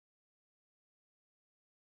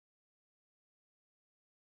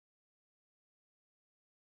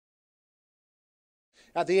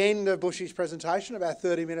At the end of Bushy's presentation, about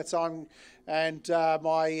 30 minutes on, and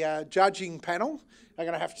my judging panel are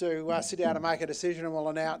going to have to sit down and make a decision, and we'll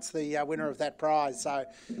announce the winner of that prize. So,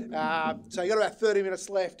 you've got about 30 minutes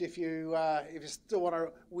left if you still want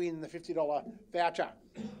to win the $50 voucher.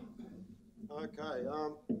 Okay,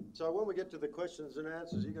 so when we get to the questions and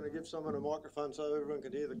answers, you're going to give someone a microphone so everyone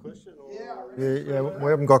can hear the question? Or? Yeah,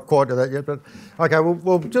 we haven't got quite to that yet, but okay,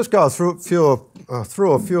 we'll just go through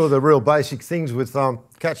a few of the real basic things with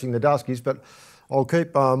catching the Duskies, but I'll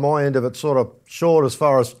keep my end of it sort of short as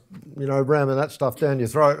far as, ramming that stuff down your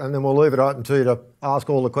throat, and then we'll leave it open to you to ask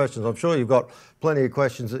all the questions. I'm sure you've got plenty of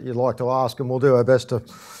questions that you'd like to ask, and we'll do our best to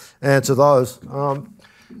answer those.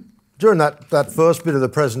 During that first bit of the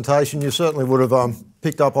presentation, you certainly would have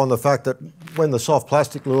picked up on the fact that when the soft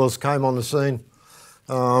plastic lures came on the scene,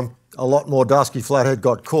 a lot more dusky flathead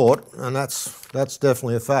got caught, and that's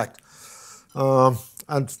definitely a fact.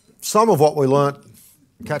 And some of what we learnt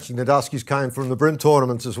catching the duskies came from the brim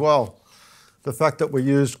tournaments as well. The fact that we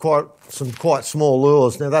used some quite small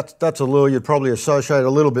lures. Now that's a lure you'd probably associate a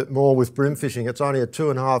little bit more with brim fishing. It's only a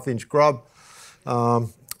 2.5-inch grub.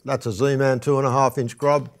 That's a Z-Man 2.5-inch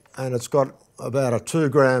grub. And it's got about a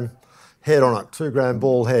 2-gram head on it, 2-gram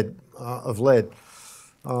ball head of lead.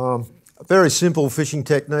 Very simple fishing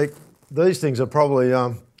technique. These things have probably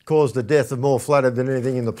caused the death of more flathead than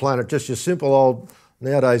anything in the planet. Just your simple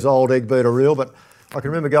nowadays old egg beater reel. But I can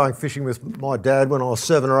remember going fishing with my dad when I was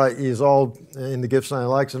 7 or 8 years old in the Gippsland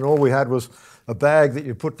Lakes, and all we had was a bag that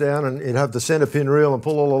you put down, and you'd have the centre pin reel and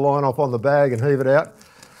pull all the line up on the bag and heave it out.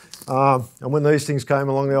 And when these things came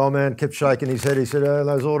along, the old man kept shaking his head. He said, "Oh,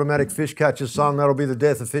 those automatic fish catchers, son, that'll be the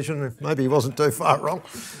death of fishing." Maybe he wasn't too far wrong.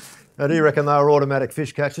 And he reckoned they were automatic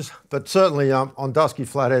fish catchers. But certainly on dusky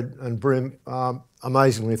flathead and brim,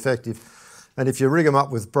 amazingly effective. And if you rig them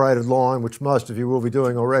up with braided line, which most of you will be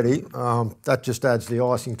doing already, that just adds the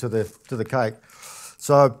icing to the cake.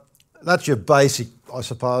 So that's your basic, I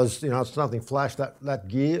suppose. It's nothing flash, that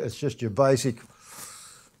gear. It's just your basic,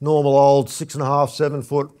 normal old 6.5, 7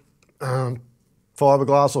 foot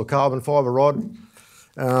fiberglass or carbon fibre rod,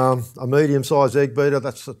 a medium-sized egg beater,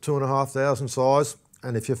 that's a 2,500 size,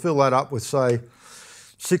 and if you fill that up with, say,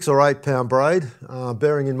 6 or 8 pound braid,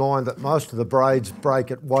 bearing in mind that most of the braids break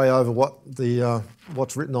at way over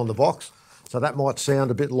what's written on the box, so that might sound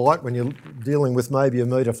a bit light when you're dealing with maybe a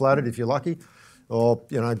metre flathead if you're lucky, or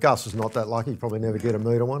Gus is not that lucky, you probably never get a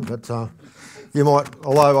metre one, but you might,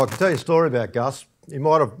 although I can tell you a story about Gus. He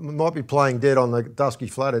might be playing dead on the dusky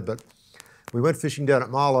flathead, but we went fishing down at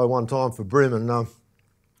Marlow one time for brim, and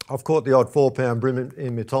I've caught the odd 4 pound brim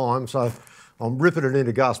in my time, so I'm ripping it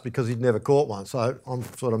into Gus because he'd never caught one. So I'm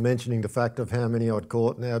sort of mentioning the fact of how many I'd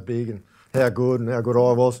caught and how big and how good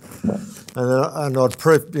I was, and I'd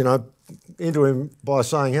prep into him by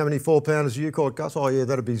saying, "How many 4 pounders you caught, Gus?" "Oh yeah,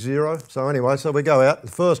 that'd be 0. So anyway, so we go out.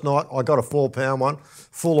 The first night I got a 4 pound one,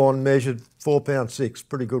 full on measured 4 pound 6,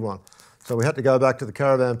 pretty good one. So we had to go back to the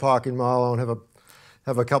caravan park in Marlow and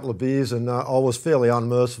have a couple of beers, and I was fairly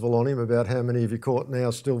unmerciful on him about how many have you caught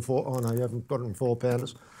now still 4. Oh no, you haven't got them 4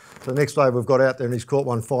 pounders. So the next day we've got out there and he's caught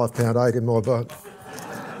one 5 pound 8 in my boat.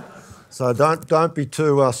 So don't be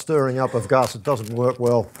too stirring up of Gus, it doesn't work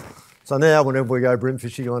well. So now whenever we go brim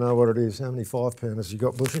fishing, I know what it is. How many 5 pounders you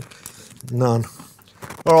got, Bushy? None.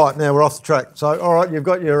 All right, now we're off the track. So all right, you've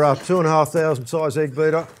got your 2,500 size egg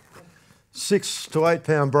beater, 6 to 8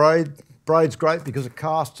 pound braid. Braid's great because it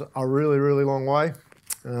casts a really, really long way,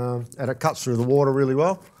 and it cuts through the water really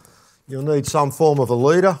well. You'll need some form of a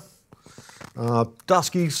leader.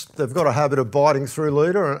 Duskies, they've got a habit of biting through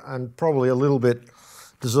leader, and probably a little bit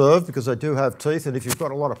deserved because they do have teeth, and if you've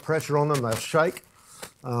got a lot of pressure on them, they'll shake,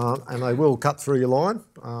 and they will cut through your line.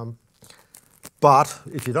 But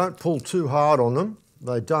if you don't pull too hard on them,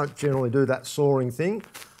 they don't generally do that soaring thing.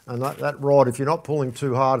 And that rod, if you're not pulling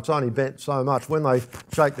too hard, it's only bent so much. When they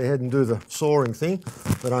shake their head and do the soaring thing,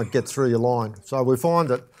 they don't get through your line. So we find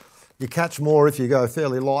that you catch more if you go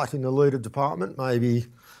fairly light in the leader department. Maybe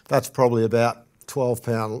that's probably about 12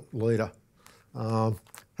 pound leader.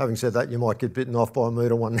 Having said that, you might get bitten off by a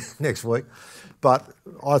metre one next week. But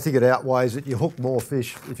I think it outweighs it. You hook more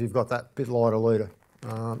fish if you've got that bit lighter leader.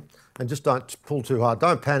 And just don't pull too hard.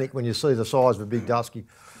 Don't panic when you see the size of a big dusky.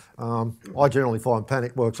 I generally find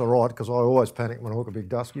panic works all right because I always panic when I hook a big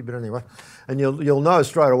dusky, but anyway. And you'll know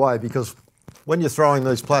straight away because when you're throwing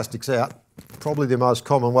these plastics out, probably the most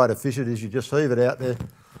common way to fish it is you just heave it out there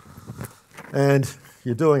and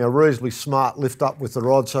you're doing a reasonably smart lift up with the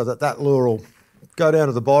rod so that lure will go down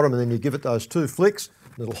to the bottom, and then you give it those 2 flicks.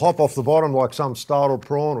 It'll hop off the bottom like some startled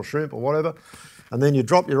prawn or shrimp or whatever, and then you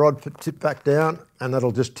drop your rod tip back down and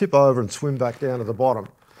that'll just tip over and swim back down to the bottom.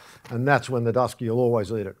 and that's when the Dusky will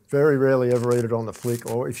always eat it. Very rarely ever eat it on the flick,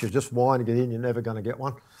 or if you're just winding it in, you're never going to get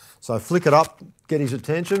one. So flick it up, get his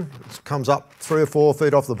attention. It comes up 3 or 4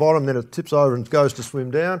 feet off the bottom, then it tips over and goes to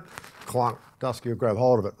swim down. Clunk, Dusky will grab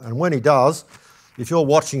hold of it. And when he does, if you're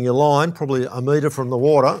watching your line, probably a metre from the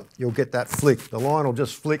water, you'll get that flick. The line will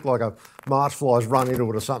just flick like a marsh fly's run into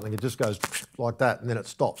it or something. It just goes like that and then it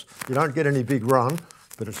stops. You don't get any big run,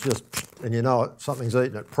 but it's just, and you know it, something's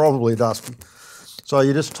eating it, probably a Dusky. So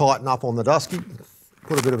you just tighten up on the Dusky,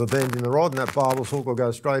 put a bit of a bend in the rod, and that barbless hook will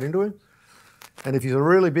go straight into him. And if he's a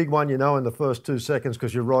really big one, you know in the first 2 seconds,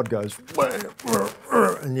 because your rod goes,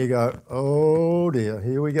 and you go, oh dear,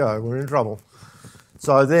 here we go, we're in trouble.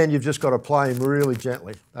 So then you've just got to play him really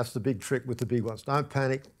gently. That's the big trick with the big ones. Don't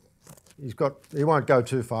panic. He won't go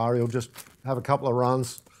too far. He'll just have a couple of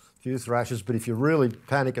runs, a few thrashes, but if you really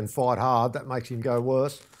panic and fight hard, that makes him go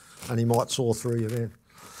worse, and he might saw through you then.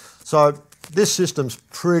 So this system's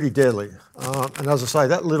pretty deadly. And as I say,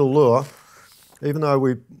 that little lure, even though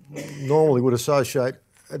we normally would associate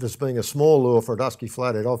it as being a small lure for a Dusky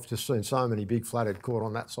flathead, I've just seen so many big flathead caught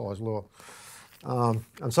on that size lure.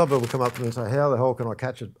 And some people come up to me and say, how the hell can I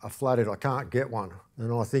catch a flathead? I can't get one.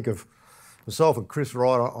 And I think of myself and Chris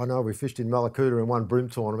Wright. I know we fished in Malakuta in one bream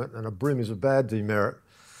tournament, and a bream is a bad demerit.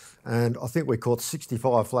 And I think we caught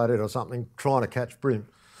 65 flathead or something trying to catch bream.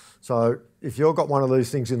 So if you've got one of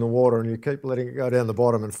these things in the water and you keep letting it go down the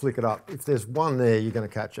bottom and flick it up, if there's one there, you're going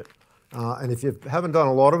to catch it. And if you haven't done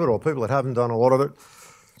a lot of it, or people that haven't done a lot of it,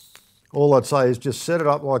 all I'd say is just set it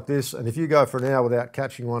up like this, and if you go for an hour without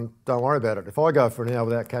catching one, don't worry about it. If I go for an hour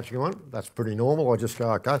without catching one, that's pretty normal. I just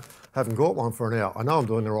go, okay, haven't caught one for an hour. I know I'm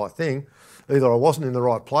doing the right thing. Either I wasn't in the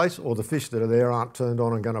right place, or the fish that are there aren't turned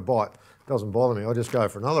on and going to bite. It doesn't bother me. I just go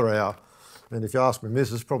for another hour. And if you ask me,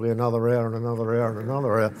 missus, probably another hour and another hour and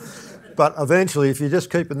another hour. But eventually, if you're just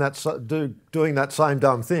keeping that, doing that same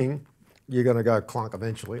dumb thing, you're going to go clunk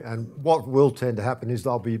eventually. And what will tend to happen is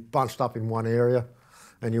they'll be bunched up in one area,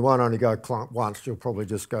 and you won't only go clunk once, you'll probably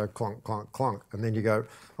just go clunk, clunk, clunk, and then you go,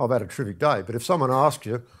 oh, I've had a terrific day. But if someone asks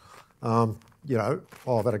you, you know,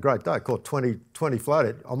 oh, I've had a great day, caught 20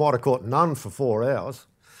 flathead, I might have caught none for 4 hours,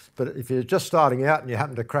 but if you're just starting out and you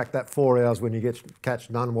happen to crack that 4 hours when you catch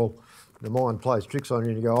none, well, the mind plays tricks on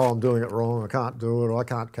you and you go, oh, I'm doing it wrong, I can't do it, or I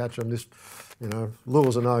can't catch them, this, you know,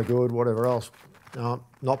 lures are no good, whatever else.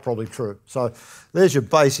 Not probably true. So there's your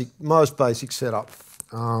most basic setup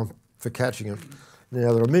for catching them.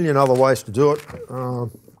 Now, there are a million other ways to do it.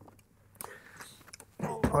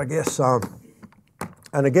 I guess,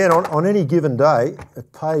 and again, on any given day,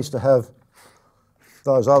 it pays to have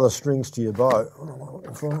those other strings to your bow. What am I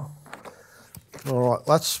looking for? All right,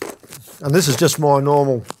 and this is just my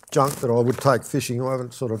normal junk that I would take fishing. I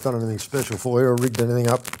haven't sort of done anything special for you or rigged anything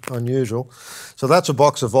up unusual. So that's a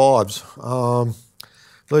box of vibes.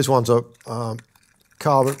 These ones are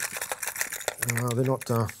carbon. They're not,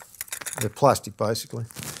 they're plastic basically.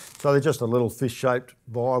 So they're just a little fish-shaped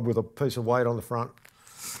vibe with a piece of weight on the front.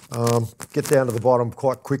 Get down to the bottom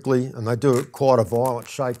quite quickly, and they do quite a violent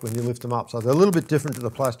shake when you lift them up. So they're a little bit different to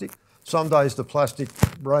the plastic. Some days the plastic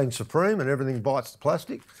reigns supreme and everything bites the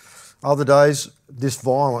plastic. Other days, this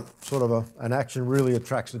violent sort of an action really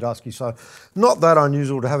attracts the Dusky. So not that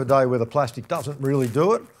unusual to have a day where the plastic doesn't really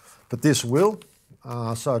do it, but this will.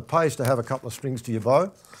 So it pays to have a couple of strings to your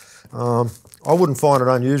bow. I wouldn't find it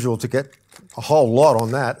unusual to get a whole lot on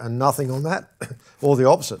that and nothing on that, or the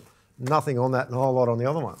opposite, nothing on that and a whole lot on the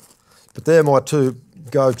other one. But they're my two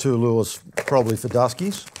go-to lures probably for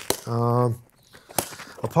Duskies.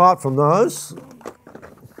 Apart from those,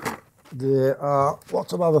 there are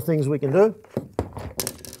lots of other things we can do.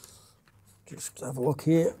 Just have a look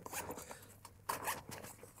here.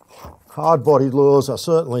 Hard-bodied lures are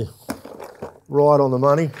certainly right on the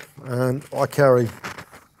money, and I carry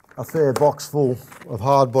a fair box full of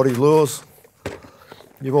hard-bodied lures.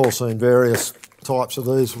 You've all seen various types of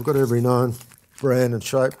these. We've got every known brand and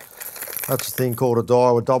shape. That's a thing called a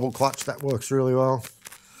Daiwa double clutch. That works really well.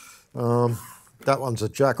 That one's a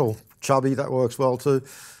Jackal chubby. That works well too.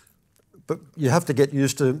 But you have to get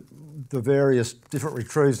used to the various different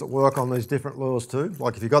retrieves that work on these different lures too.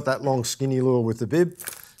 Like if you've got that long skinny lure with the bib,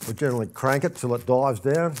 we generally crank it till it dives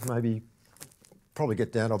down, maybe probably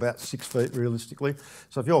get down to about 6 feet realistically.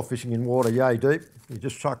 So if you're fishing in water yay deep, you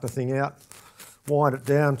just chuck the thing out, wind it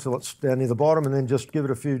down till it's down near the bottom, and then just give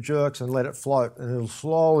it a few jerks and let it float, and it'll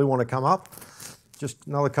slowly want to come up. Just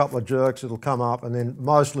another couple of jerks, it'll come up, and then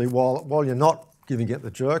mostly while you're not giving it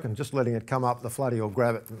the jerk and just letting it come up, the flatty will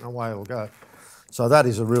grab it and away it'll go. So that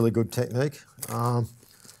is a really good technique.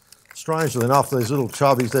 Strangely enough, these little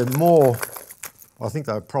chubbies, they're more I think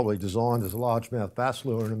they were probably designed as a largemouth bass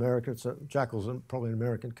lure in America. Jackal's probably an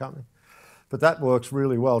American company. But that works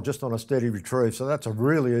really well just on a steady retrieve. So that's a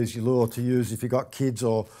really easy lure to use if you've got kids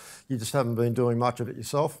or you just haven't been doing much of it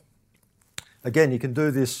yourself. Again, you can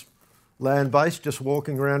do this land-based, just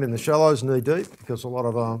walking around in the shallows knee deep, because a lot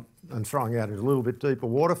of and throwing out into a little bit deeper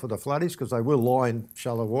water for the flatties, because they will lie in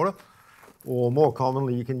shallow water. Or more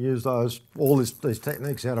commonly, you can use these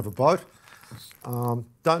techniques out of a boat.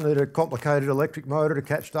 Don't need a complicated electric motor to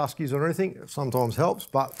catch duskies or anything. It sometimes helps,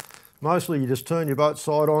 but mostly you just turn your boat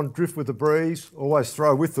side on, drift with the breeze, always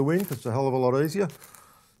throw with the wind because it's a hell of a lot easier.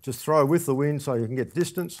 Just throw with the wind so you can get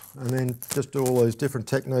distance, and then just do all these different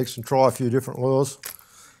techniques and try a few different lures,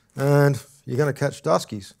 and you're going to catch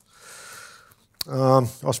duskies.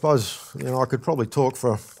 I suppose, you know, I could probably talk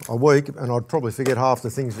for a week and I'd probably forget half the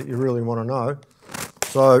things that you really want to know.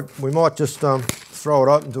 So we might just throw it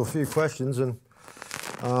open to a few questions, and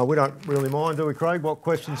we don't really mind, do we, Craig, what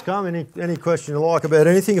questions come? Any question you like about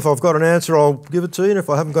anything. If I've got an answer, I'll give it to you, and if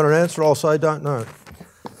I haven't got an answer, I'll say don't know.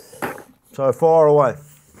 So fire away.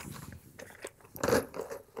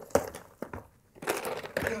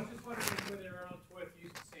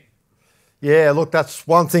 Yeah, look, that's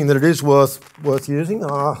one thing that it is worth using. Be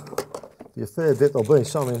a fair bit. There'll be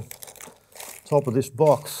some in top of this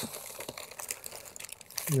box.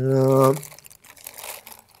 Now,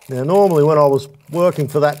 normally when I was working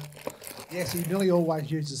for that... Yes, he nearly always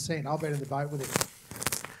uses scent. I've been in the boat with him.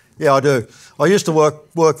 Yeah, I do. I used to work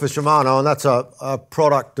for Shimano, and that's a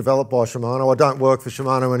product developed by Shimano. I don't work for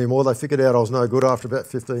Shimano anymore. They figured out I was no good after about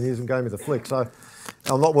 15 years and gave me the flick. So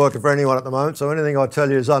I'm not working for anyone at the moment, so anything I tell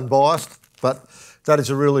you is unbiased. But that is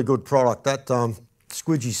a really good product. That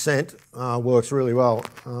squidgy scent works really well.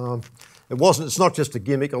 It's not just a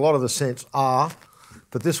gimmick. A lot of the scents are,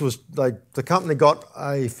 but this was, the company got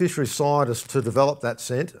a fisheries scientist to develop that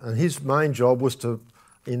scent, and his main job was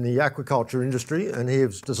in the aquaculture industry, and he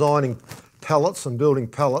was designing pellets and building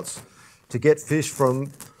pellets to get fish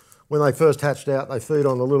from, when they first hatched out, they feed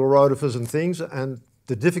on the little rotifers and things, and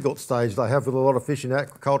the difficult stage they have with a lot of fish in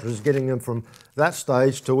aquaculture is getting them from that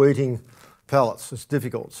stage to eating pellets. It's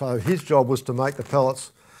difficult. So his job was to make the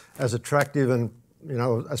pellets as attractive and, you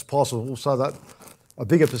know, as possible, so that a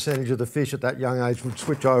bigger percentage of the fish at that young age would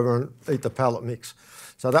switch over and eat the pellet mix.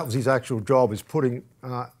 So that was his actual job, is putting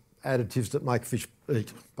additives that make fish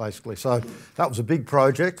eat, basically. So that was a big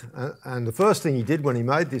project, and the first thing he did when he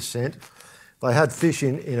made this scent, they had fish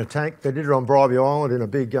in a tank. They did it on Bribey Island in a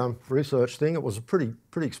big research thing. It was a pretty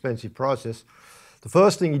expensive process. The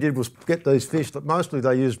first thing he did was get these fish that mostly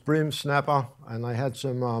they used brim, snapper, and they had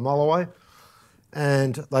some mulloway.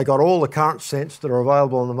 And they got all the current scents that are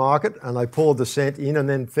available on the market, and they poured the scent in and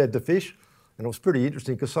then fed the fish. And it was pretty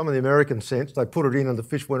interesting because some of the American scents, they put it in and the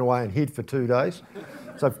fish went away and hid for 2 days.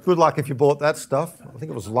 So good luck if you bought that stuff. I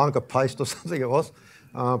think it was lunker paste or something it was.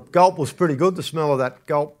 Gulp was pretty good. The smell of that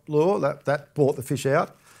gulp lure, that brought the fish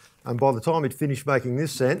out. And by the time he'd finished making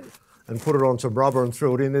this scent and put it on some rubber and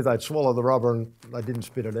threw it in there, they'd swallow the rubber and they didn't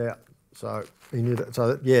spit it out. So he knew that.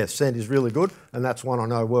 So yeah, scent is really good, and that's one I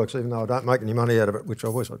know works, even though I don't make any money out of it, which I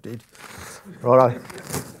wish I did. Righto.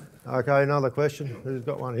 Okay, another question. Who's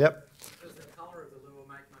got one? Yep. Does the colour of the lure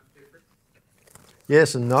make much difference?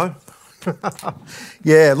 Yes and no.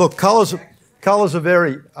 Yeah, look, colours are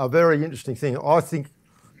a very interesting thing. I think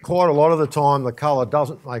quite a lot of the time the colour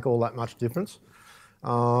doesn't make all that much difference,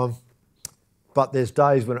 but there's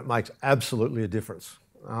days when it makes absolutely a difference.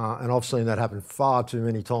 And I've seen that happen far too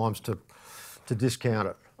many times to discount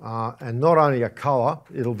it. And not only a colour,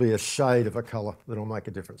 it'll be a shade of a colour that'll make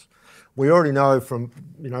a difference. We already know from,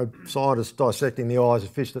 you know, scientists dissecting the eyes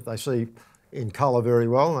of fish that they see in colour very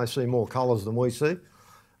well, and they see more colours than we see.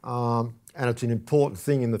 And it's an important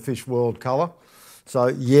thing in the fish world, colour. So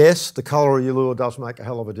yes, the colour of your lure does make a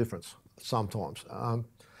hell of a difference sometimes.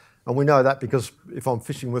 And we know that because if I'm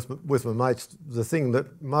fishing with my mates, the thing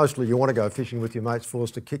that mostly you want to go fishing with your mates for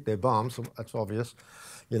is to kick their bums. That's obvious.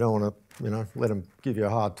 You don't want to, you know, let them give you a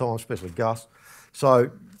hard time, especially Gus.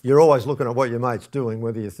 So you're always looking at what your mate's doing,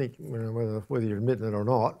 whether you think, you know, whether you're admitting it or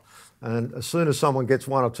not. And as soon as someone gets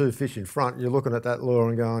one or two fish in front, you're looking at that lure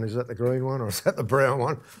and going, is that the green one or is that the brown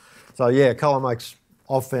one? So yeah, colour makes,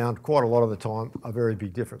 I've found quite a lot of the time, a very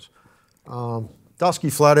big difference. Dusky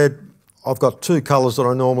Flathead, I've got two colours that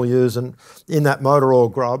I normally use, and in that motor oil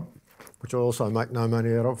grub, which I also make no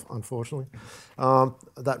money out of, unfortunately,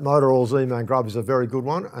 that motor oil Z-Man grub is a very good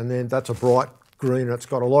one, and then that's a bright green and it's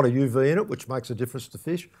got a lot of UV in it, which makes a difference to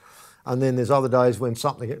fish. And then there's other days when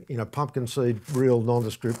something, you know, pumpkin seed, real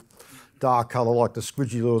nondescript, dark colour like the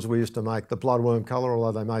squidgy lures we used to make, the bloodworm colour,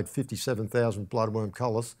 although they made 57,000 bloodworm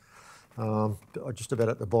colours. I just about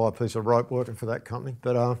had to buy a piece of rope working for that company.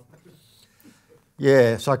 But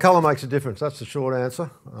yeah, so colour makes a difference. That's the short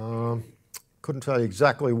answer. Couldn't tell you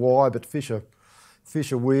exactly why, but fish are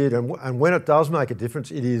weird, and when it does make a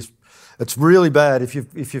difference, it's really bad if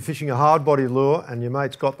you're fishing a hard body lure and your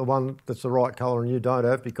mate's got the one that's the right colour and you don't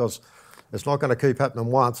have, because it's not going to keep happening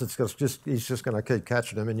once. He's just going to keep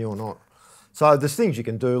catching them and you're not. So there's things you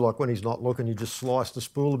can do, like when he's not looking, you just slice the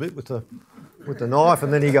spool a bit with the knife,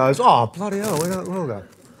 and then he goes, oh bloody hell, we'll go.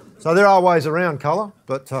 So there are ways around colour,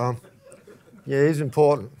 but yeah, he's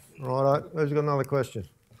important. Righto, who's got another question?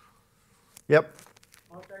 Yep.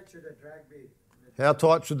 How tight should a drag be? How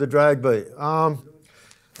tight should the drag be?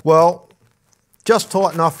 Well, just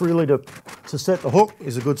tight enough really to set the hook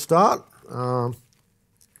is a good start. There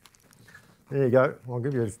you go. I'll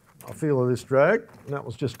give you a feel of this drag.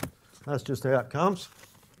 That's just how it comes.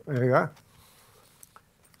 There you go.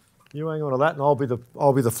 You hang on to that, and I'll be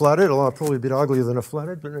the flathead. Although I'm probably a bit uglier than a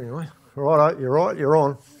flathead, but anyway. Righto, you're right. You're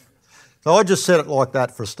on. So I just set it like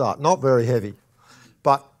that for a start. Not very heavy,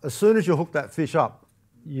 but as soon as you hook that fish up,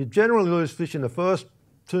 you generally lose fish in the first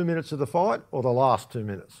 2 minutes of the fight or the last 2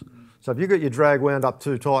 minutes. So if you got your drag wound up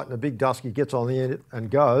too tight and a big dusky gets on the end and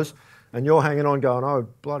goes, and you're hanging on going, oh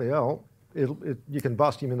bloody hell, you can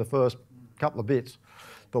bust him in the first couple of bits.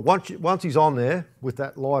 But once he's on there with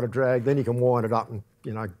that lighter drag, then you can wind it up and,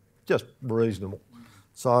 just reasonable.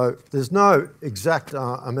 So there's no exact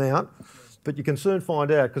amount, but you can soon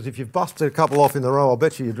find out, because if you've busted a couple off in the row, I'll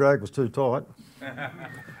bet you your drag was too tight.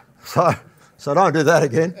 So don't do that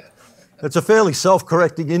again. It's a fairly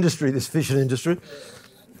self-correcting industry, this fishing industry.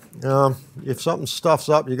 If something stuffs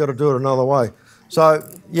up, you've got to do it another way. So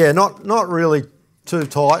yeah, not really too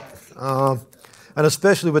tight, and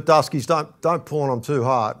especially with duskies, don't pull on them too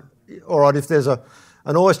hard. All right, if there's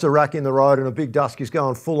an oyster rack in the road and a big dusky's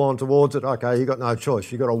going full on towards it, okay, you've got no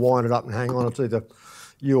choice. You've got to wind it up and hang on. It's either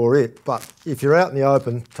you or it. But if you're out in the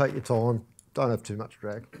open, take your time. Don't have too much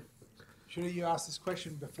drag. Should have you asked this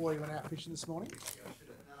question before you went out fishing this morning? You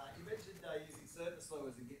mentioned using surface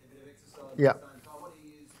lures and getting a bit of exercise. Yeah. At the same time. What do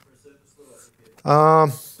you use for a surface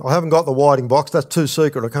lure? I haven't got the whiting box. That's too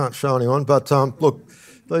secret. I can't show anyone. But look,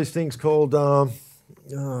 these things called we'll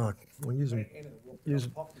use them.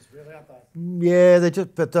 Yeah, they're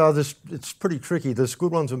just. But it's pretty tricky. There's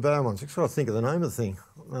good ones and bad ones. I've got to think of the name of the thing.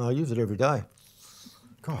 I use it every day.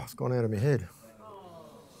 God, it's gone out of my head.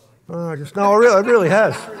 It really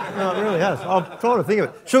has. No, it really has. I'm trying to think of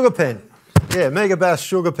it. Sugar pen. Yeah, Mega Bass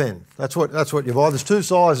sugar pen. That's what you buy. There's two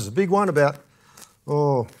sizes. A big one about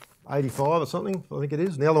 85 or something, I think it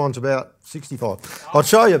is. And the other one's about 65. I'd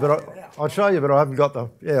show you, but I haven't got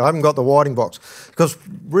the whiting box, because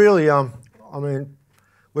really,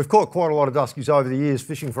 we've caught quite a lot of duskies over the years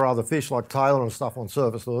fishing for other fish like tailor and stuff on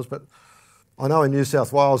surface lures, but I know in New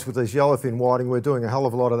South Wales with these yellowfin whiting, we're doing a hell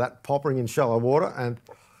of a lot of that poppering in shallow water, and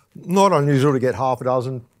not unusual to get half a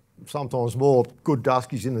dozen, sometimes more, good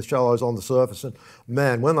duskies in the shallows on the surface. And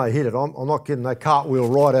man, when they hit it, I'm not kidding, they cartwheel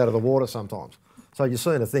right out of the water sometimes. So you're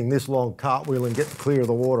seeing a thing this long cartwheel and get clear of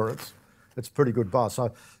the water. It's pretty good buzz.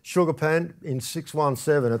 So sugar pan in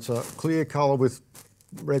 617, it's a clear colour with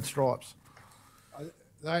red stripes.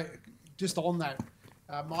 Just on that,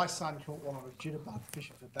 my son caught one on a jitterbug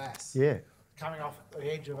fishing for bass. Yeah. Coming off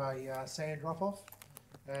the edge of a sand drop-off,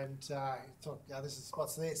 and he thought,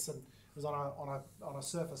 what's this? And it was on a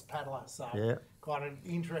surface paddler, so yeah. Quite an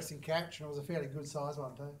interesting catch, and it was a fairly good size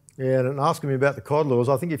one too. Yeah, and asking me about the cod lures,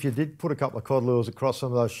 I think if you did put a couple of cod lures across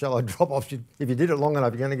some of those shallow drop-offs, if you did it long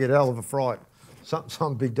enough, you're going to get a hell of a fright.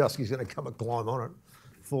 Some big dusky's going to come and climb on it,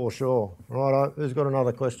 for sure. Righto, who's got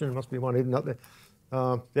another question? There must be one hidden up there.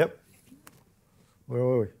 Yep. Where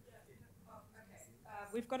were we?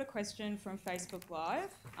 We've got a question from Facebook Live.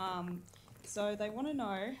 So they want to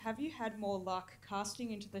know, have you had more luck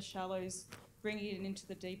casting into the shallows, bringing it into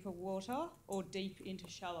the deeper water, or deep into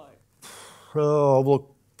shallow? Oh,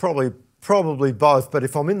 look, probably both. But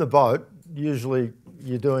if I'm in the boat, usually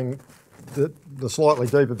you're doing the slightly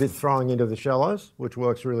deeper bit throwing into the shallows, which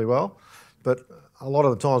works really well. But a lot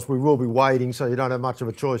of the times we will be wading, so you don't have much of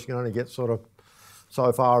a choice. You can only get sort of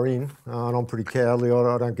so far in, and I'm pretty cowardly.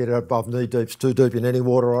 I don't get it above knee deep. It's too deep in any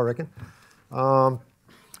water, I reckon.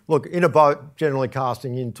 Look, in a boat, generally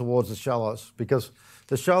casting in towards the shallows, because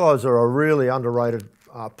the shallows are a really underrated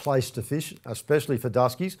place to fish, especially for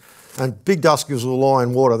duskies. And big duskies will lie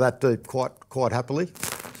in water that deep quite happily.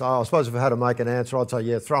 So I suppose if I had to make an answer, I'd say,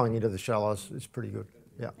 yeah, throwing into the shallows is pretty good.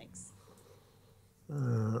 Yeah. Thanks.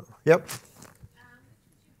 Yep.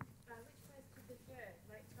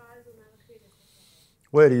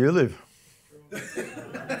 Where do you live?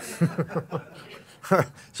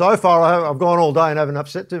 so far I've gone all day and haven't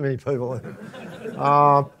upset too many people.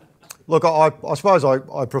 Look, I suppose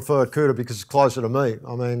I prefer Cooter because it's closer to me.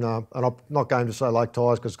 I mean, and I'm not going to say Lake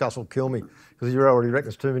Tyers because Gus will kill me because he already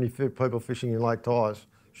reckons too many people fishing in Lake Tyers.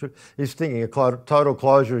 He's thinking of total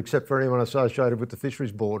closure except for anyone associated with the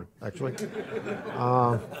Fisheries Board, actually.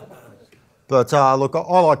 But look,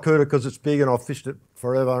 I like Cooter because it's big and I've fished it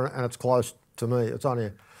forever and it's close to me. It's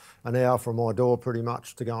only an hour from my door pretty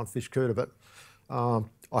much to go and fish Cooter. But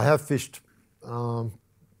I have fished down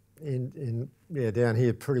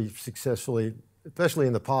here pretty successfully, especially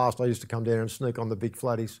in the past. I used to come down and sneak on the big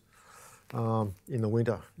flatties in the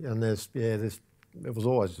winter, and it was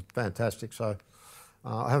always fantastic. So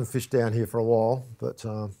I haven't fished down here for a while, but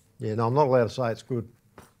no, I'm not allowed to say it's good.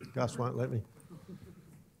 Gus won't let me.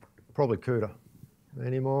 Probably Cooter.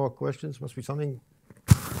 Any more questions? Must be something.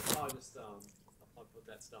 I put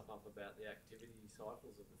that stuff up about the activity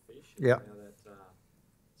cycles of the fish. And yeah. How that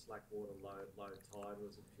slack water, low tide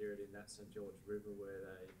was a period in that St George River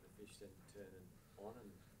where the fish then turn on and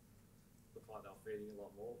looked like they were feeding a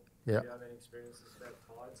lot more. Yeah. Do you have any experiences about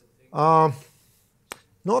tides and things?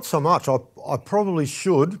 Not so much. I probably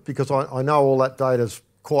should because I know all that data is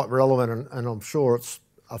quite relevant and I'm sure it's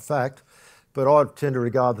a fact. But I tend to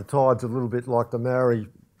regard the tides a little bit like the Maori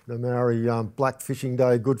black fishing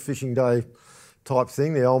day, good fishing day type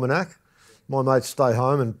thing, the almanac. My mates stay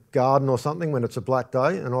home and garden or something when it's a black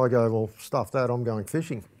day, and I go, well, stuff that, I'm going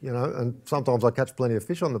fishing, you know, and sometimes I catch plenty of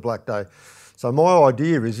fish on the black day. So my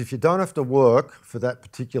idea is if you don't have to work for that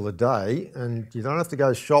particular day and you don't have to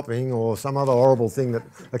go shopping or some other horrible thing that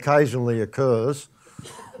occasionally occurs,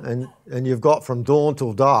 and you've got from dawn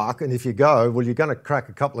till dark, and if you go, well, you're going to crack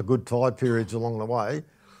a couple of good tide periods along the way.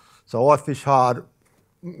 So I fish hard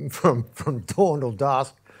from dawn till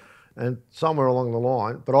dusk and somewhere along the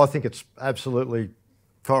line, but I think it's absolutely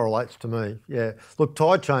correlates to me, yeah. Look,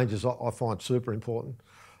 tide changes I find super important.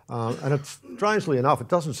 And it's, strangely enough, it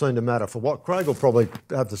doesn't seem to matter for what. Craig will probably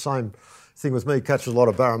have the same thing with me, catches a lot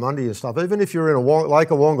of barramundi and stuff. Even if you're in a Lake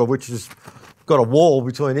Wonga, which has got a wall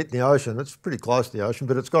between it and the ocean, it's pretty close to the ocean,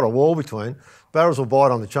 but it's got a wall between, barras will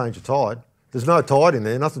bite on the change of tide. There's no tide in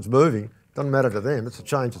there, nothing's moving. Doesn't matter to them, it's a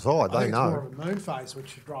change of tide, they know. It's more of a moon phase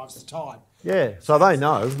which drives the tide. Yeah, so they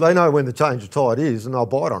know when the change of tide is and they'll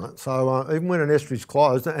bite on it. So even when an estuary's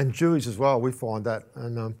closed, and dewies as well, we find that.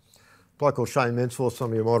 And a bloke called Shane Mensforth,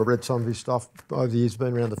 some of you might have read some of his stuff over the years,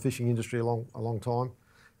 been around the fishing industry a long time.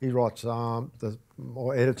 He writes or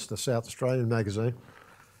edits the South Australian magazine.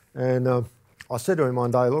 And I said to him one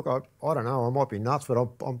day, look, I don't know, I might be nuts, but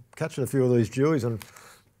I'm catching a few of these dewies and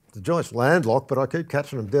the joint's landlocked, but I keep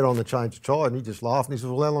catching them dead on the change of tide. And he just laughed and he said,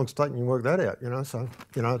 well, how long's it taking you to work that out? You know, so,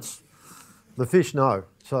 you know, it's, the fish know.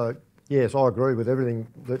 So, yes, I agree with everything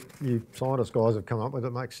that you scientist guys have come up with.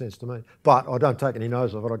 It makes sense to me. But I don't take any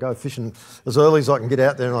notice of it. I go fishing as early as I can get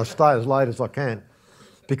out there and I stay as late as I can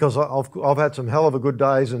because I've had some hell of a good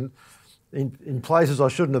days and in places I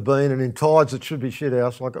shouldn't have been and in tides that should be shit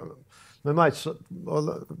house. Like, my mates,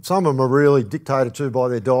 some of them are really dictated to by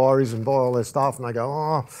their diaries and by all their stuff, and they go,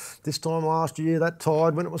 oh, this time last year, that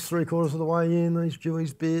tide, when it was 3/4 of the way in, these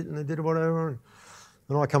dewies bit, and they did whatever.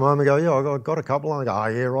 And I come home and go, yeah, I got a couple, and they go, oh,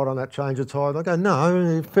 yeah, right on that change of tide. I go,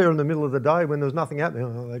 no, fair in the middle of the day when there's nothing happening.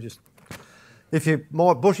 Oh, they just,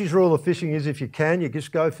 Bushy's rule of fishing is if you can, you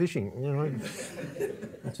just go fishing, you know.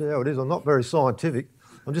 That's how it is. I'm not very scientific.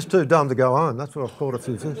 I'm just too dumb to go home. That's what I've caught a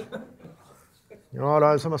few fish.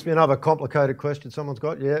 Righto, so must be another complicated question someone's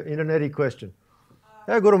got. Yeah, internet-y question.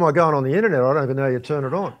 How good am I going on the internet? I don't even know you turn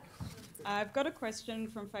it on. I've got a question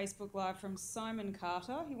from Facebook Live from Simon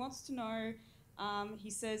Carter. He wants to know, he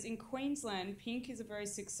says, in Queensland, pink is a very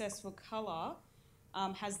successful colour.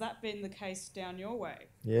 Has that been the case down your way?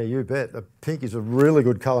 Yeah, you bet. The pink is a really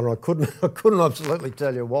good colour. I couldn't absolutely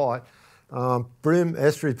tell you why. Bream,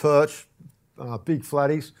 estuary perch, big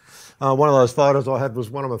flatties. One of those photos I had was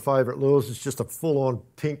one of my favourite lures. It's just a full-on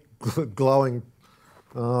pink glowing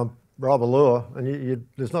rubber lure, and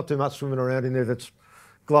there's not too much swimming around in there that's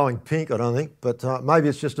glowing pink, I don't think, but maybe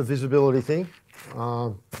it's just a visibility thing.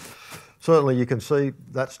 Certainly you can see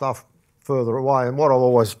that stuff further away, and what I've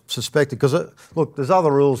always suspected, because look, there's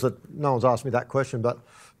other rules that no one's asked me that question, but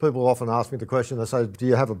people often ask me the question, they say, do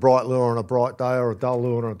you have a bright lure on a bright day or a dull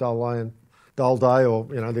lure on a dull day, or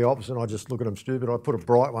you know, the opposite? And I just look at them stupid. I put a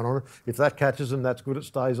bright one on it. If that catches them, that's good, it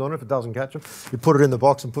stays on. If it doesn't catch them, you put it in the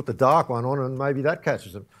box and put the dark one on and maybe that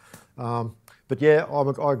catches them. But yeah,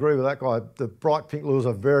 I agree with that guy. The bright pink lures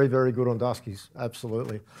are very, very good on duskies,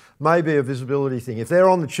 absolutely. Maybe a visibility thing. If they're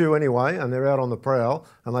on the chew anyway and they're out on the prowl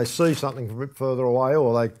and they see something a bit further away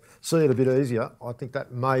or they see it a bit easier, I think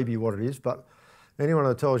that may be what it is. But Anyone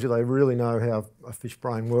who tells you they really know how a fish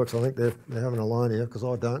brain works, I think they're having a loan here, because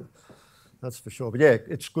I don't. That's for sure. But yeah,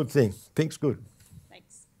 it's a good thing. Pink's good.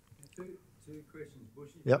 Thanks. Two questions,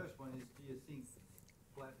 Bushy. Yep. The first one is, do you think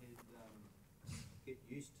flathead get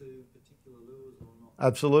used to particular lures or not?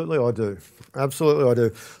 Absolutely, I do. Absolutely, I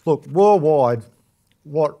do. Look, worldwide,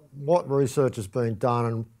 what research has been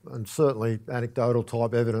done, and certainly anecdotal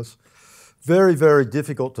type evidence, very, very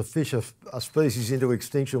difficult to fish a species into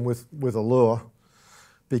extinction with a lure,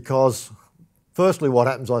 because firstly what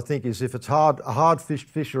happens, I think, is if it's a hard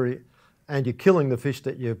fishery and you're killing the fish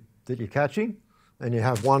that you're catching, and you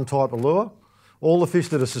have one type of lure, all the fish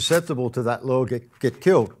that are susceptible to that lure get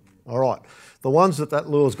killed. All right. The ones that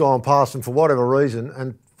lure's gone past them for whatever reason,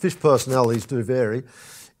 and fish personalities do vary,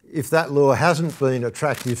 if that lure hasn't been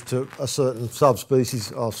attractive to a certain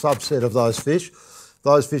subspecies or subset of those fish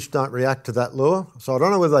don't react to that lure. So I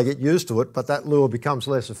don't know whether they get used to it, but that lure becomes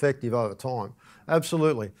less effective over time.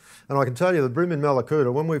 Absolutely. And I can tell you the bream in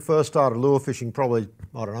Malakuta, when we first started lure fishing probably,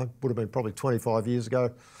 I don't know, would have been probably 25 years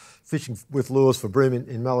ago, fishing with lures for bream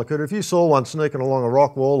in Malakuta, if you saw one sneaking along a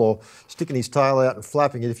rock wall or sticking his tail out and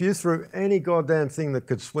flapping it, if you threw any goddamn thing that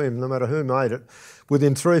could swim, no matter who made it,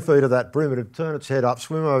 within 3 feet of that bream, it'd turn its head up,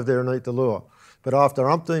 swim over there and eat the lure. But after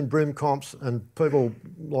umpteen bream comps and people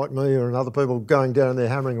like me and other people going down there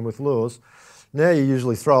hammering them with lures, now you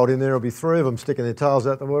usually throw it in there, there'll be 3 of them sticking their tails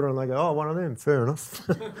out the water and they go, oh, one of them, fair enough.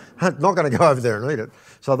 Not going to go over there and eat it.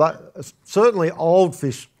 So that, certainly old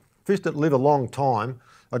fish that live a long time,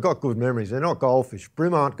 I've got good memories. They're not goldfish.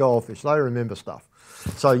 Bream aren't goldfish. They remember stuff.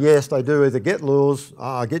 So yes, they do either get lures,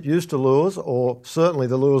 get used to lures, or certainly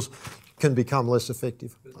the lures can become less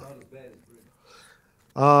effective. But not as bad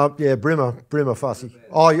as bream. Yeah, bream are fussy.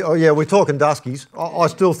 Oh yeah, we're talking duskies. I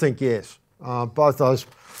still think yes. Both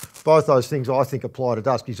those things I think apply to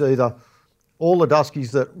duskies. Either all the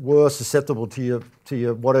duskies that were susceptible to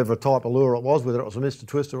your whatever type of lure it was, whether it was a Mr.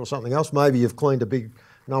 Twister or something else, maybe you've cleaned a big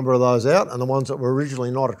number of those out, and the ones that were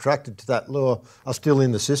originally not attracted to that lure are still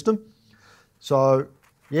in the system. So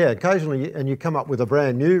yeah, occasionally, and you come up with a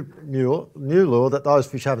brand new lure that those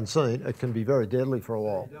fish haven't seen, it can be very deadly for a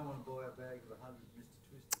while. You don't want to buy a bag of 100 Mr.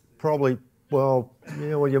 Twisters. Probably, well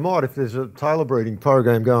you might if there's a tailor breeding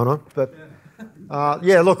program going on. But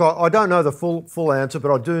yeah, look, I don't know the full answer,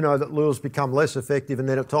 but I do know that lures become less effective, and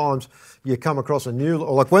then at times you come across a new,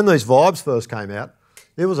 like when these vibes first came out,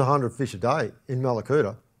 it was 100 fish a day in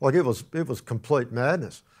Malakuta. Like it was complete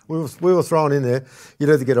madness. We were throwing in there, you'd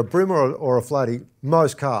either get a bream or a flatty,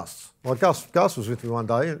 most casts. Like Gus was with me one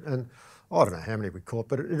day, and I don't know how many we caught,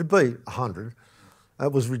 but it'd be 100.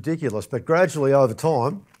 It was ridiculous. But gradually over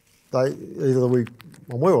time, we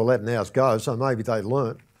were letting ours go, so maybe they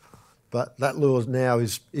learnt. But that lure now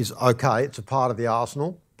is okay. It's a part of the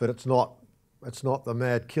arsenal, but it's not the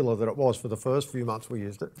mad killer that it was for the first few months we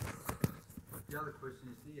used it. The other question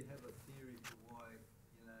is, do you have a theory for why,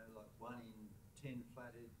 like 1 in 10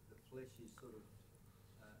 flathead, the flesh is sort of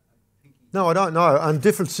pinky? No, I don't know. And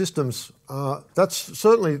different systems, that's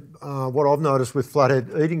certainly what I've noticed with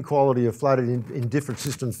flathead. Eating quality of flathead in different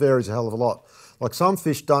systems varies a hell of a lot. Like some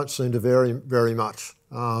fish don't seem to vary very much.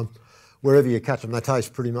 Wherever you catch them, they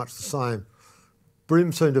taste pretty much the same.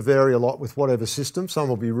 Bream seem to vary a lot with whatever system. Some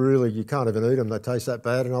will be really, you can't even eat them, they taste that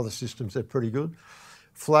bad. In other systems, they're pretty good.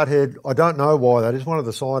 Flathead, I don't know why that is. One of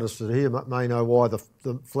the scientists here may know why the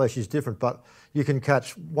flesh is different, but you can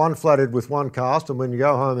catch one flathead with one cast, and when you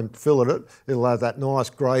go home and fillet it, it'll have that nice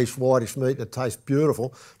greyish, whitish meat and it tastes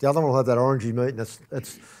beautiful. The other one will have that orangey meat, and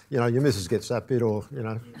it's your missus gets that bit, or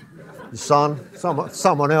your son,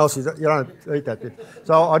 someone else, you don't eat that bit.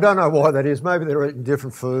 So I don't know why that is. Maybe they're eating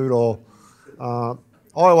different food, or I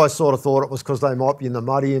always sort of thought it was because they might be in the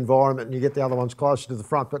muddy environment and you get the other ones closer to the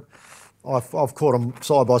front, but I've caught them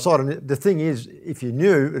side by side, and the thing is, if you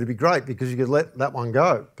knew, it'd be great because you could let that one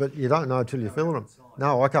go, but you don't know until you fillet them.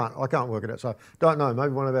 No, I can't work it out, so don't know.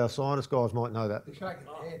 Maybe one of our scientist guys might know that. Like I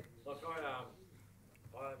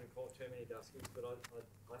haven't caught too many duskies, but I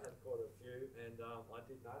have caught a few, and I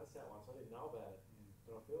did notice that once. I didn't know about it,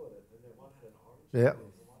 but I filleted it, and then one had an orange Yeah.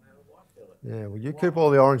 fillet, and one had a white fillet. Yeah, well, you keep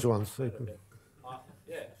all the orange ones. So you can,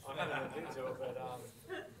 Yeah, I haven't looked into it, but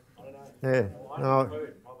I don't know. yeah, Well, no.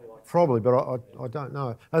 food, Probably, but I don't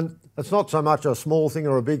know. And it's not so much a small thing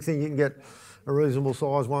or a big thing. You can get a reasonable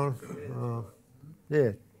size one.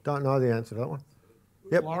 Yeah, don't know the answer to that one.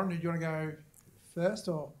 Yep. Lauren, did you want to go first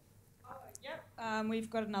or? Yep. We've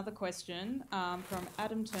got another question from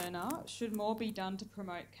Adam Turner. Should more be done to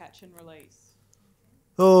promote catch and release?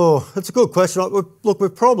 Oh, that's a good question. Look,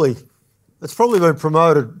 it's probably been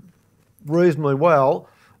promoted reasonably well.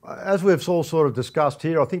 As we've all sort of discussed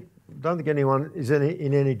here, I think don't think anyone is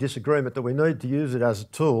in any disagreement that we need to use it as a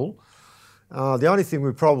tool. The only thing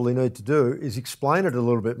we probably need to do is explain it a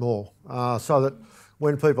little bit more, so that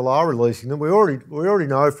when people are releasing them, we already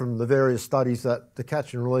know from the various studies that the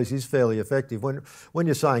catch and release is fairly effective. When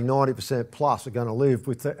you're saying 90% plus are going to live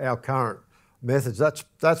with our current methods,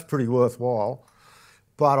 that's pretty worthwhile.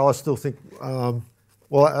 But I still think,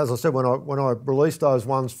 well, as I said, when I released those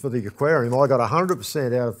ones for the aquarium, I got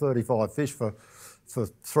 100% out of 35 fish for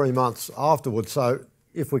 3 months afterwards. So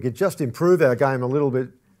if we could just improve our game a little bit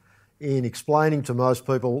in explaining to most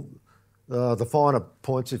people the finer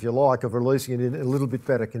points, if you like, of releasing it in a little bit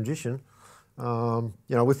better condition. You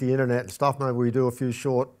know, with the internet and stuff, maybe we do a few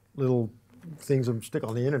short little things and stick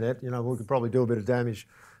on the internet. You know, we could probably do a bit of damage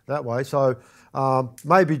that way. So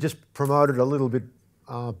maybe just promote it a little bit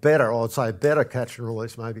better. I'd say better catch and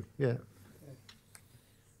release, maybe. Yeah.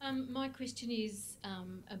 My question is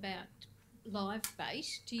about live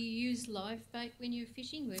bait. Do you use live bait when you're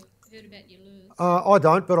fishing? We've heard about your lures. I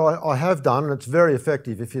don't, but I have done, and it's very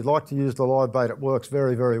effective. If you'd like to use the live bait, it works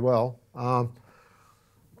very, very well.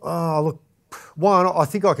 Look, one, I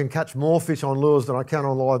think I can catch more fish on lures than I can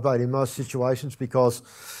on live bait in most situations, because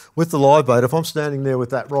with the live bait, if I'm standing there with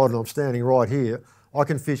that rod and I'm standing right here, I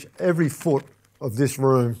can fish every foot of this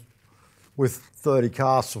room with 30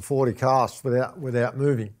 casts or 40 casts without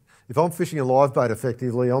moving. If I'm fishing a live bait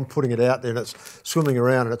effectively, I'm putting it out there and it's swimming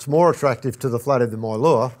around, and it's more attractive to the flathead than my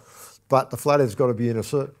lure, but the flathead's got to be in a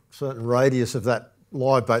certain radius of that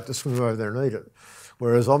live bait to swim over there and eat it.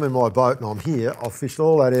 Whereas I'm in my boat and I'm here, I've fished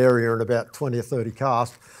all that area in about 20 or 30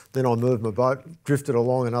 casts, then I move my boat, drifted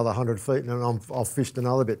along another 100 feet, and then I've fished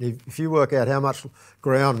another bit. And if you work out how much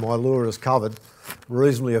ground my lure has covered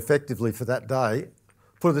reasonably effectively for that day,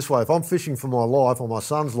 put it this way, if I'm fishing for my life or my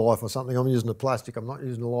son's life or something, I'm using a plastic, I'm not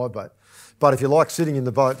using a live bait. But if you like sitting in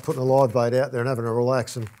the boat, putting a live bait out there and having a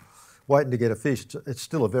relax and waiting to get a fish, it's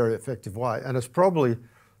still a very effective way. And it's probably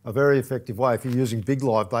a very effective way if you're using big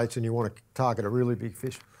live baits and you want to target a really big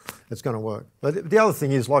fish. It's going to work. But the other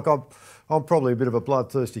thing is, like, I'm probably a bit of a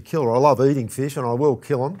bloodthirsty killer. I love eating fish and I will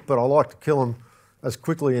kill them, but I like to kill them as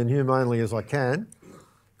quickly and humanely as I can,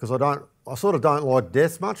 because I sort of don't like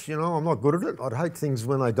death much, you know. I'm not good at it. I'd hate things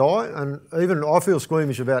when they die, and even I feel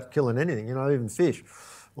squeamish about killing anything, you know, even fish.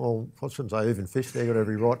 Well, I shouldn't say even fish, they've got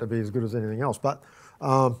every right to be as good as anything else, but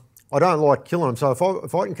I don't like killing them. So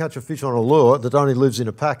if I can catch a fish on a lure that only lives in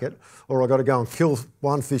a packet, or I've got to go and kill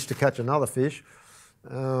one fish to catch another fish,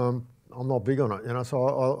 I'm not big on it, you know.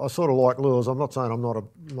 So I sort of like lures. I'm not saying I'm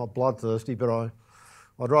not bloodthirsty, but I'd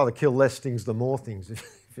rather kill less things than more things,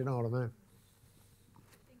 if you know what I mean.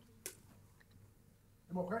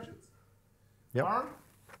 Any more questions? Yep. Lauren?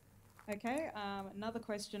 Okay, another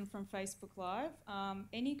question from Facebook Live.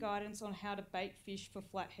 Any guidance on how to bait fish for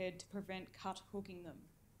flathead to prevent cut hooking them?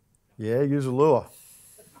 Yeah, use a lure.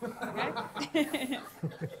 Okay.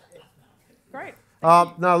 Great.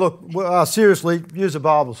 No, look, seriously, use a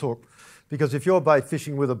barbless hook, because if you're bait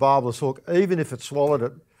fishing with a barbless hook, even if it swallowed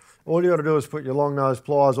it, all you got to do is put your long nose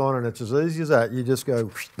pliers on, and it's as easy as that. You just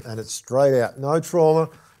go and it's straight out. No trauma,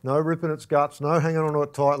 no ripping its guts, no hanging onto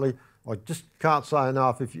it tightly. I just can't say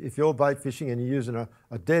enough. If you're bait fishing and you're using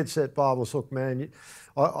a dead set barbless hook, man,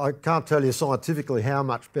 I can't tell you scientifically how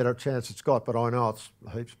much better chance it's got, but I know it's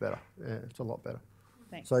heaps better. Yeah, it's a lot better.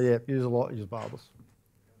 Thanks. So yeah, use barbless.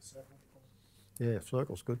 Yeah,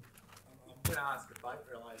 circle's good. I'm going to ask a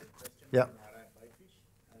bait-related question. Yeah. I don't bait fish,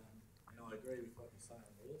 and I agree with what you say on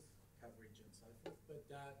lures, coverage and so forth.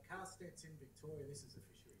 But cast nets in Victoria, this is a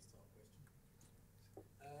fisheries type question.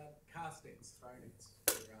 Cast nets, throw nets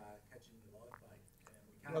for catching the live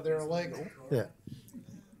bait. Well, they're illegal. Yeah.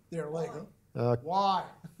 They're illegal. Why?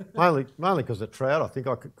 Why? mainly because of trout. I think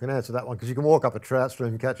I can answer that one, because you can walk up a trout stream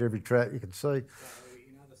and catch every trout you can see. So in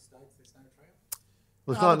other states, there's no trout?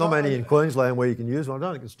 Well, there's not many in Queensland where you can use one. I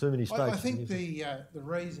don't think there's too many states. I think the the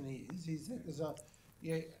reason is that there's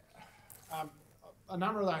a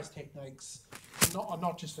number of those techniques are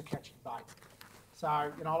not just for catching bait.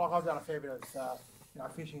 So, you know, like I've done a fair bit of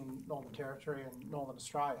fishing in Northern Territory and Northern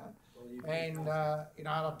Australia, and you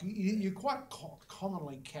know, like you quite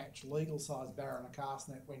commonly catch legal sized barra in a cast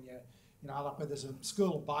net when like where there's a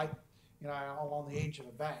school of bait, you know, along the edge of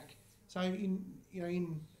a bank. So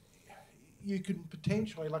you could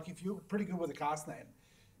potentially, like, if you're pretty good with a cast net,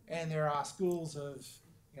 and there are schools of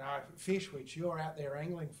fish which you're out there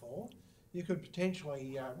angling for, you could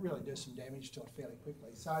potentially really do some damage to it fairly quickly.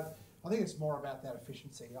 So I think it's more about that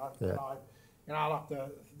efficiency. Like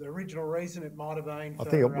the original reason it might have been. I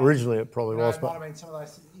think originally it probably was, it might have been some of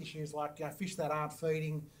those issues like fish that aren't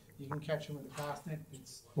feeding. You can catch them with a cast net.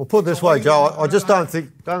 Well, put it this way, Joe. I just don't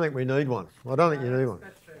think we need one. I don't think you need one.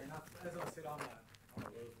 That's fair enough.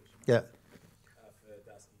 Yeah. For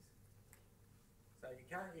duskies. So you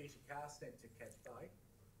can't use your cast net to catch bait.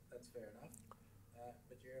 That's fair enough.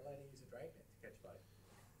 But you're allowed to use a drag net to catch bait.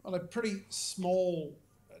 Well, they're pretty small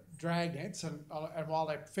drag nets, and while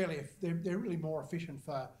they're really more efficient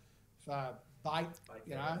for bait,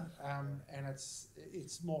 you know, and it's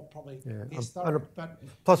more probably historic. But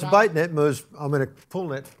plus, a bait net moves. I mean, a pull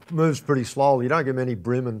net moves pretty slowly. You don't get many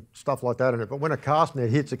brim and stuff like that in it. But when a cast net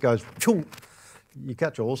hits, it goes. Choom. You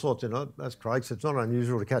catch all sorts in it. As Craig said, it's not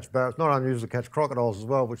unusual to catch barra. It's not unusual to catch crocodiles as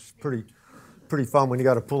well, which is pretty fun when you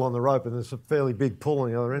go to pull on the rope and there's a fairly big pull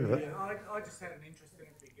on the other end of it. Yeah, I just had an interest in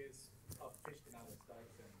it because I've fished in other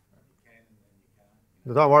states and you can and then you can't.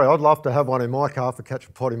 But don't worry, I'd love to have one in my car for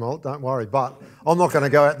catching potty mullet, don't worry. But I'm not going to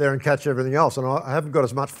go out there and catch everything else, and I haven't got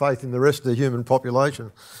as much faith in the rest of the human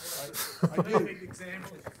population. A perfect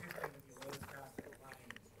example is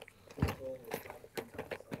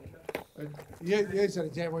use an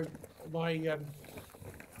example.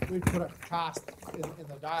 We put a cast in the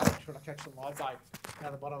daily trying to catch some live bait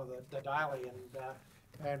down the bottom of the daily,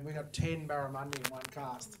 and we got 10 barramundi in one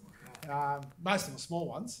cast. Most of them are small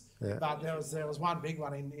ones, but there was one big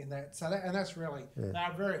one in that. So that's really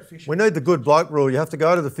they're very efficient. We need the good bloke rule. You have to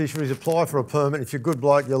go to the fisheries, apply for a permit. If you're a good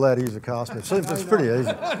bloke, you're allowed to use a cast net. It's pretty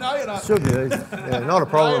easy. No, you're not. Should be easy. Yeah, not a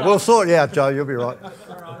problem. We'll sort you out, Joe. You'll be right.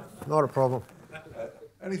 Not a problem.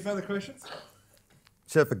 Any further questions?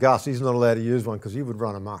 Except for Gus, he's not allowed to use one because he would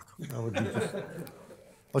run amok. That would be I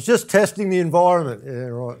was just testing the environment. Yeah,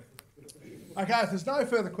 right. Okay, if there's no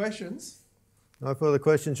further questions. No further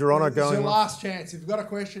questions, Your Honour. It's your last chance. If you've got a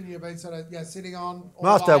question you've been sort of sitting on.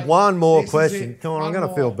 Must have one more question. Come on, I'm going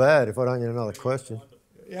to feel bad if I don't get another question.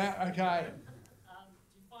 Yeah, okay.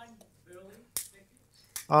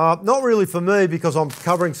 Not really for me because I'm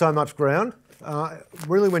covering so much ground.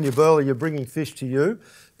 Really, when you're burley, you're bringing fish to you.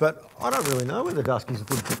 But I don't really know whether duskies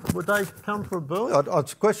would they come for a burley?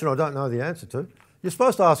 It's a question I don't know the answer to. You're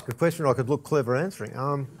supposed to ask a question I could look clever answering.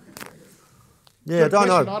 Yeah, I don't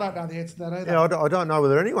know. I don't know the answer to that either. Yeah, I don't know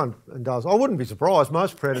whether anyone does. I wouldn't be surprised.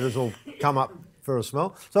 Most predators will come up for a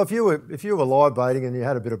smell. So if you were live baiting and you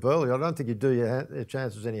had a bit of burley, I don't think you'd do your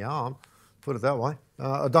chances any harm. Put it that way.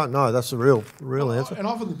 I don't know. That's the real answer. And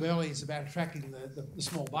often the burley is about attracting the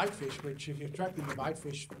small bait fish, which if you're attracting the bait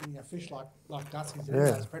fish, fish like duskies,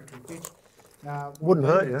 those predatory fish, wouldn't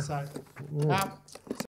hurt you. So,